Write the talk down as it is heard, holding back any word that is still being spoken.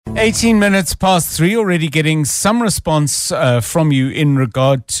18 minutes past 3, already getting some response from you in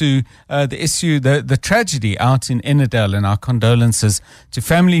regard to the issue, the tragedy out in Ennerdale, and our condolences to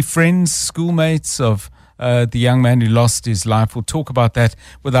family, friends, schoolmates of the young man who lost his life. We'll talk about that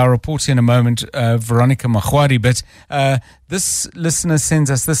with our reporter in a moment, Veronica Mahwari. But this listener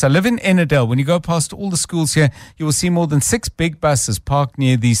sends us this. I live in Ennerdale. When you go past all the schools here, you will see more than 6 big buses parked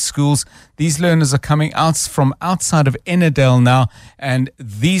near these schools. These learners are coming out from outside of Ennerdale now, and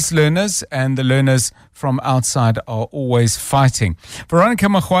these learners and the learners from outside are always fighting. Veronica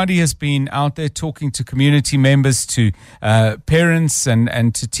Mahwari has been out there talking to community members, to parents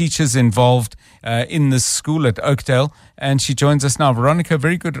and to teachers involved in this school at Oakdale, and she joins us now. Veronica,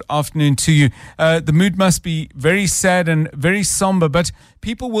 very good afternoon to you. The mood must be very sad and very somber, but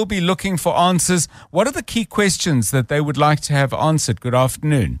people will be looking for answers. What are the key questions that they would like to have answered? Good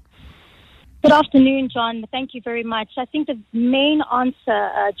afternoon. Good afternoon, John. Thank you very much. I think the main answer,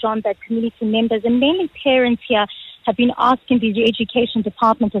 John, that community members and mainly parents here have been asking the education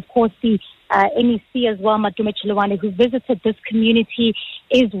department, of course, the NEC as well, Madume Chilwane, who visited this community,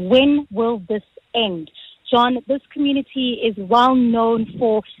 is when will this end? John, this community is well known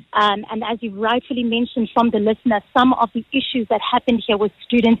for, and as you rightfully mentioned from the listener, some of the issues that happened here with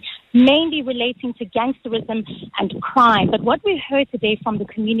students, mainly relating to gangsterism and crime. But what we heard today from the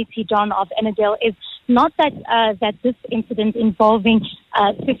community, John, of Ennerdale is not that that this incident involving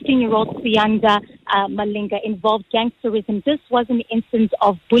 15-year-old Siyanda Malinga involved gangsterism. This was an instance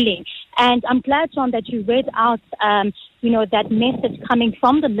of bullying. And I'm glad, John, that you read out that message coming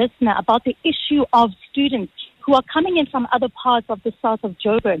from the listener about the issue of students who are coming in from other parts of the south of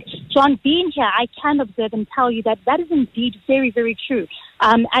Joburg. John, being here, I can observe and tell you that that is indeed very, very true.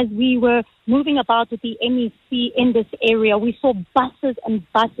 As we were moving about with the NEC in this area, we saw buses and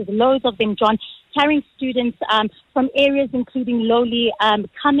buses, loads of them, John, carrying students from areas including Lowly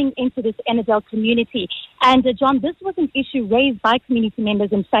coming into this Ennerdale community. And John, this was an issue raised by community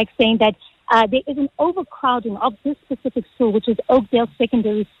members, in fact, saying that there is an overcrowding of this specific school, which is Oakdale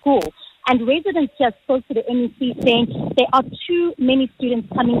Secondary School. And residents here spoke to the NEC saying there are too many students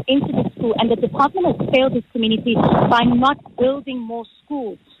coming into the school, and the department has failed this community by not building more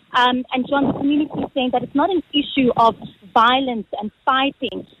schools. And John, the community is saying that it's not an issue of violence and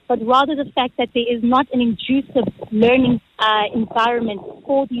fighting, but rather the fact that there is not an conducive learning environment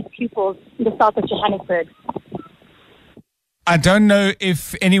for these pupils in the south of Johannesburg. I don't know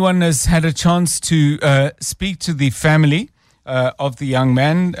if anyone has had a chance to speak to the family of the young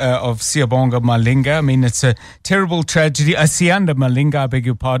man, of Siyabonga Malinga. I mean, it's a terrible tragedy. Siyanda Malinga, I beg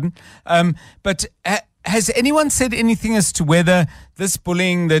your pardon. But has anyone said anything as to whether this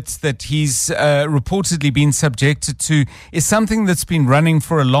bullying that he's reportedly been subjected to is something that's been running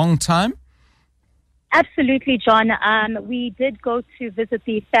for a long time? Absolutely, John. We did go to visit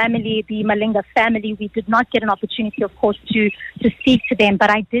the family, the Malinga family. We did not get an opportunity, of course, to speak to them,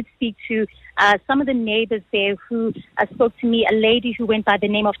 but I did speak to some of the neighbors there who spoke to me, a lady who went by the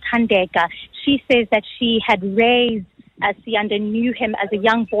name of Tandeka. She says that she had raised Siyanda, knew him as a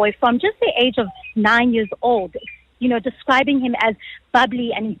young boy from just the age of 9 years old, describing him as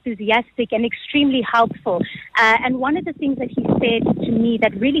bubbly and enthusiastic and extremely helpful. And one of the things that he said to me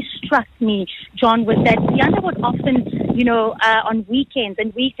that really struck me, John, was that Siyanda would often, on weekends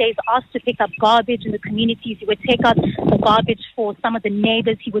and weekdays ask to pick up garbage in the communities. He would take out the garbage for some of the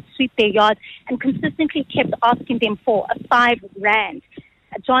neighbors. He would sweep their yards and consistently kept asking them for a 5 rand.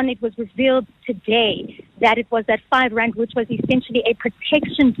 John, it was revealed today that it was that 5 rand, which was essentially a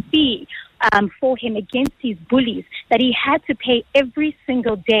protection fee for him against his bullies, that he had to pay every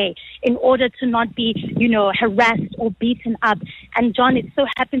single day in order to not be, harassed or beaten up. And John, it so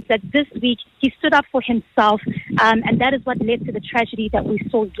happens that this week he stood up for himself, and that is what led to the tragedy that we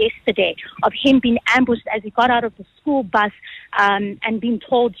saw yesterday of him being ambushed as he got out of the school bus and being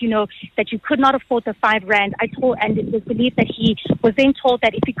told, that you could not afford the 5 rand. And it was believed that he was then told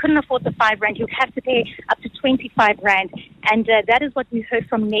that if he couldn't afford the 5 rand, he would have to pay up to 25 rand. And that is what we heard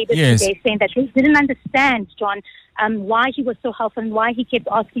from neighbors today, saying that they didn't understand, John, why he was so helpful and why he kept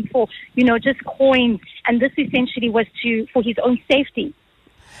asking for, just coins. And this essentially was for his own safety.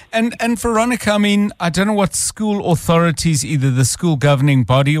 And Veronica, I mean, I don't know what school authorities, either the school governing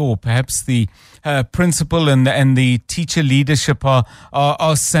body or perhaps the principal and the teacher leadership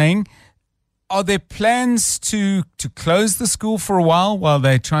are saying. Are there plans to close the school for a while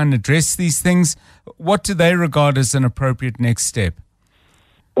they try and address these things? What do they regard as an appropriate next step?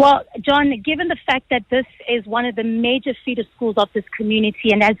 Well, John, given the fact that this is one of the major feeder schools of this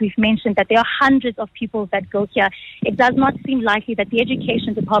community, and as we've mentioned that there are hundreds of pupils that go here, it does not seem likely that the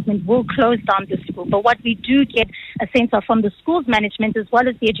education department will close down the school. But what we do get a sense of from the school's management as well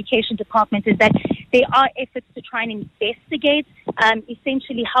as the education department is that there are efforts to try and investigate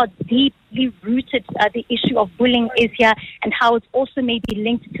essentially how deeply rooted the issue of bullying is here and how it's also maybe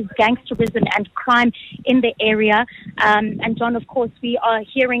linked to gangsterism and crime in the area. And John, of course, we are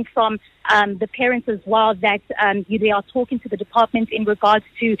hearing from the parents as well that they are talking to the department in regards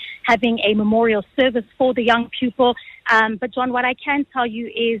to having a memorial service for the young pupil. But John, what I can tell you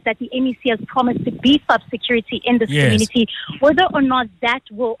is that the MEC has promised to beef up security in this community. Whether or not that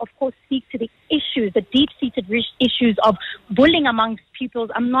will, of course, speak to the issues, the deep-seated issues of bullying amongst pupils,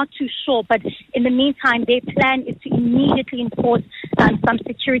 I'm not too sure. But in the meantime, their plan is to immediately enforce some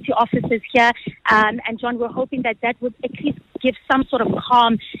security officers here. And John, we're hoping that that would at least give some sort of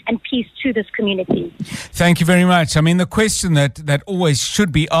calm and peace to this community. Thank you very much. I mean, the question that always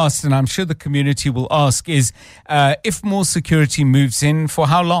should be asked, and I'm sure the community will ask, is if more security moves in, for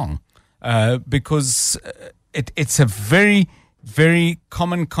how long? Because it's a very, very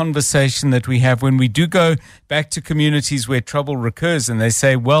common conversation that we have when we do go back to communities where trouble recurs, and they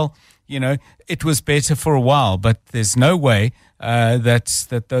say, well, you know, it was better for a while, but there's no way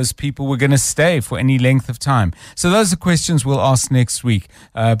that those people were going to stay for any length of time. So those are questions we'll ask next week.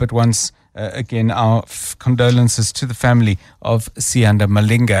 But once again, our condolences to the family of Sianda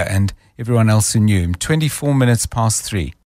Malinga and everyone else who knew him. 24 minutes past 3.